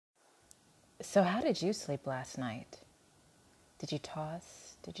So how did you sleep last night? Did you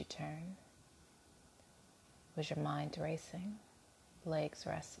toss? Did you turn? Was your mind racing? Legs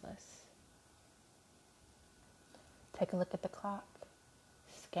restless? Take a look at the clock.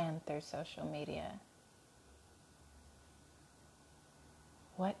 Scan through social media.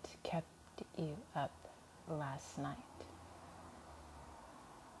 What kept you up last night?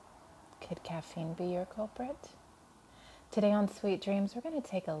 Could caffeine be your culprit? Today on Sweet Dreams, we're going to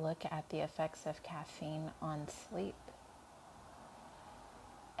take a look at the effects of caffeine on sleep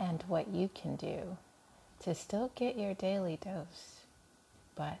and what you can do to still get your daily dose,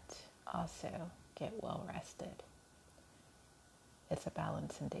 but also get well rested. It's a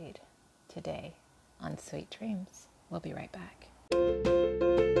balance indeed. Today on Sweet Dreams. We'll be right back.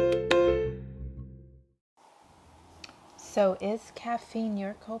 So is caffeine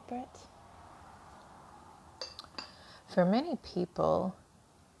your culprit? For many people,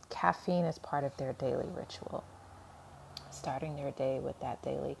 caffeine is part of their daily ritual. Starting their day with that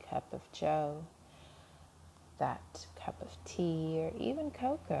daily cup of joe, that cup of tea, or even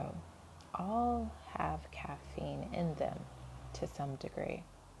cocoa, all have caffeine in them to some degree.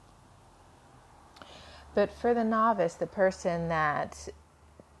 But for the novice, the person that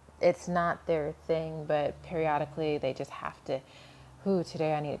it's not their thing, but periodically they just have to,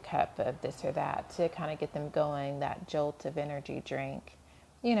 today I need a cup of this or that to kind of get them going, that jolt of energy drink,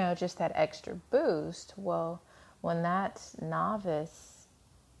 just that extra boost. Well, when that novice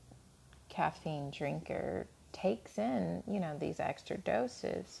caffeine drinker takes in, these extra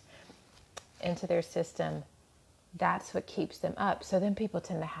doses into their system, that's what keeps them up. So then people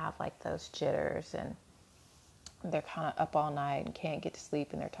tend to have like those jitters and they're kind of up all night and can't get to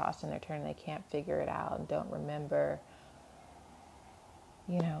sleep and they're tossing, they're turning, they can't figure it out and don't remember,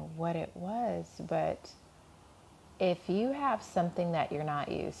 what it was. But if you have something that you're not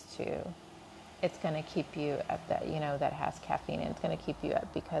used to, it's going to keep you up, that, that has caffeine, and it's going to keep you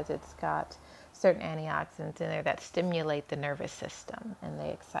up because it's got certain antioxidants in there that stimulate the nervous system and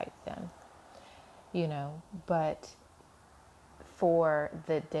they excite them, but for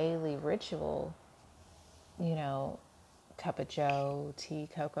the daily ritual, cup of joe, tea,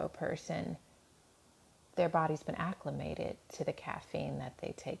 cocoa person, their body's been acclimated to the caffeine that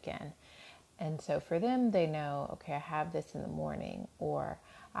they take in. And so for them, they know, okay, I have this in the morning, or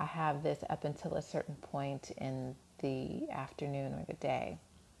I have this up until a certain point in the afternoon or the day.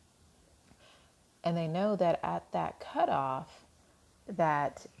 And they know that at that cutoff,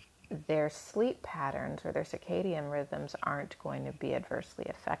 that their sleep patterns or their circadian rhythms aren't going to be adversely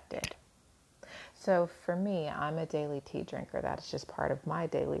affected. So for me, I'm a daily tea drinker. That is just part of my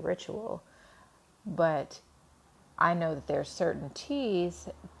daily ritual. But I know that there's certain teas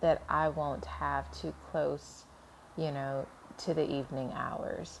that I won't have too close, to the evening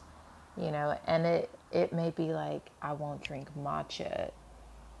hours, and it may be like I won't drink matcha,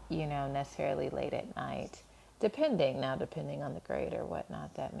 necessarily late at night, depending on the grade or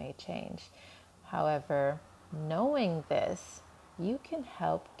whatnot, that may change. However, knowing this, you can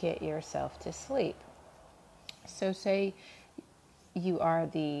help get yourself to sleep. So say you are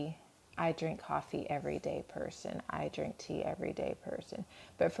the I drink coffee every day person, I drink tea every day person,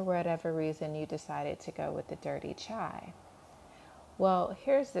 but for whatever reason you decided to go with the dirty chai. Well,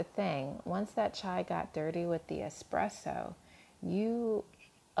 here's the thing. Once that chai got dirty with the espresso, you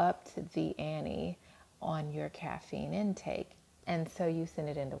upped the ante on your caffeine intake, and so you send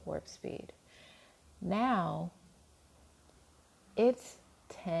it into warp speed. Now, it's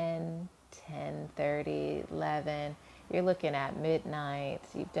 10:30, 11. You're looking at midnight.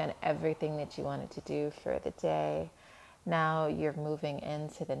 You've done everything that you wanted to do for the day. Now you're moving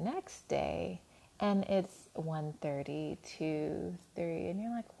into the next day, and it's 1:30, 2, 3, and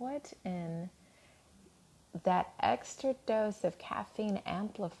you're like, what in that extra dose of caffeine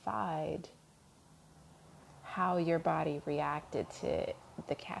amplified how your body reacted to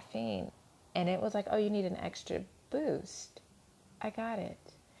the caffeine. And it was like, oh, you need an extra boost. I got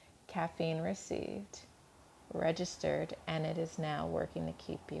it. Caffeine received, registered, and it is now working to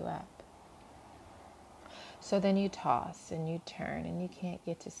keep you up. So then you toss and you turn and you can't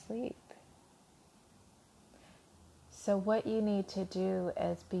get to sleep. So what you need to do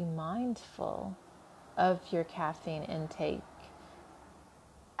is be mindful of your caffeine intake,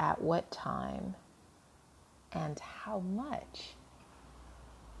 at what time, and how much.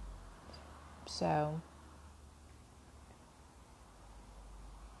 So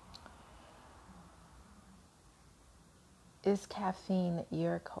is caffeine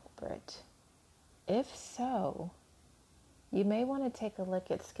your culprit? If so, you may want to take a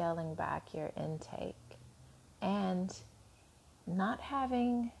look at scaling back your intake and not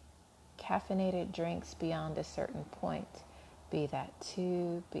having caffeinated drinks beyond a certain point, be that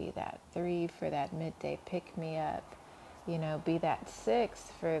 2, be that 3 for that midday pick me up, be that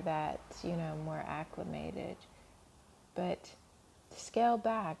 6 for that, more acclimated. But scale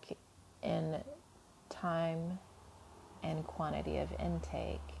back in time and quantity of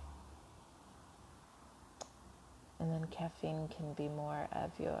intake. And then caffeine can be more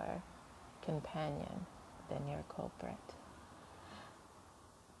of your companion than your culprit.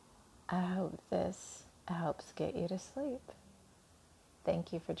 I hope this helps get you to sleep.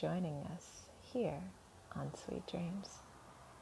 Thank you for joining us here on Sweet Dreams.